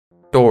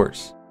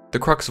Doors, the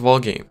crux of all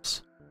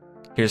games.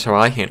 Here's how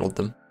I handled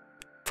them.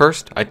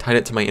 First, I tied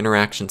it to my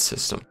interaction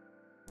system.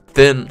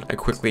 Then, I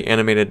quickly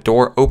animated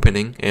door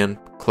opening and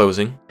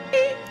closing,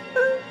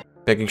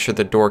 making sure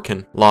the door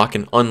can lock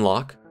and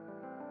unlock,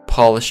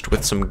 polished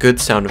with some good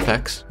sound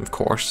effects, of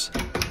course.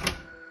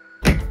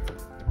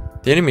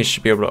 The enemies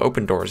should be able to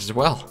open doors as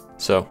well,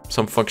 so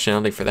some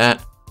functionality for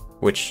that,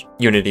 which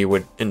Unity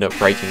would end up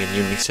breaking in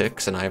Unity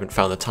 6, and I haven't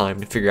found the time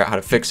to figure out how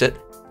to fix it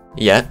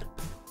yet.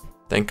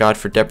 Thank God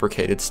for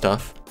deprecated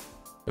stuff.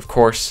 Of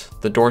course,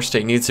 the door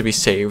state needs to be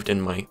saved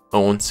in my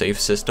own save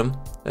system,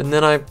 and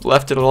then I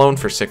left it alone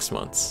for 6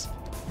 months.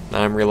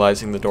 Now I'm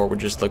realizing the door would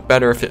just look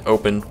better if it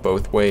opened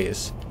both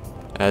ways,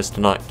 as to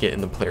not get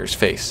in the player's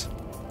face.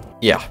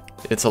 Yeah,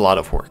 it's a lot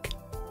of work.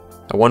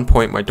 At one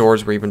point my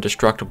doors were even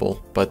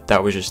destructible, but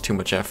that was just too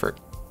much effort.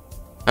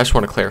 I just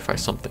want to clarify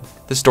something.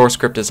 This door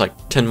script is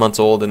like 10 months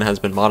old and has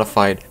been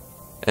modified,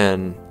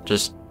 and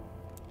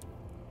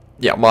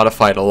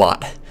modified a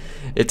lot.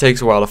 It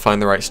takes a while to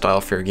find the right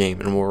style for your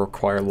game and will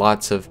require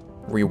lots of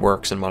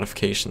reworks and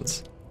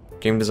modifications.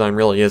 Game design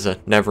really is a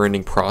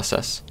never-ending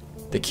process.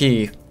 The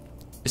key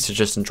is to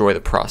just enjoy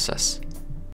the process.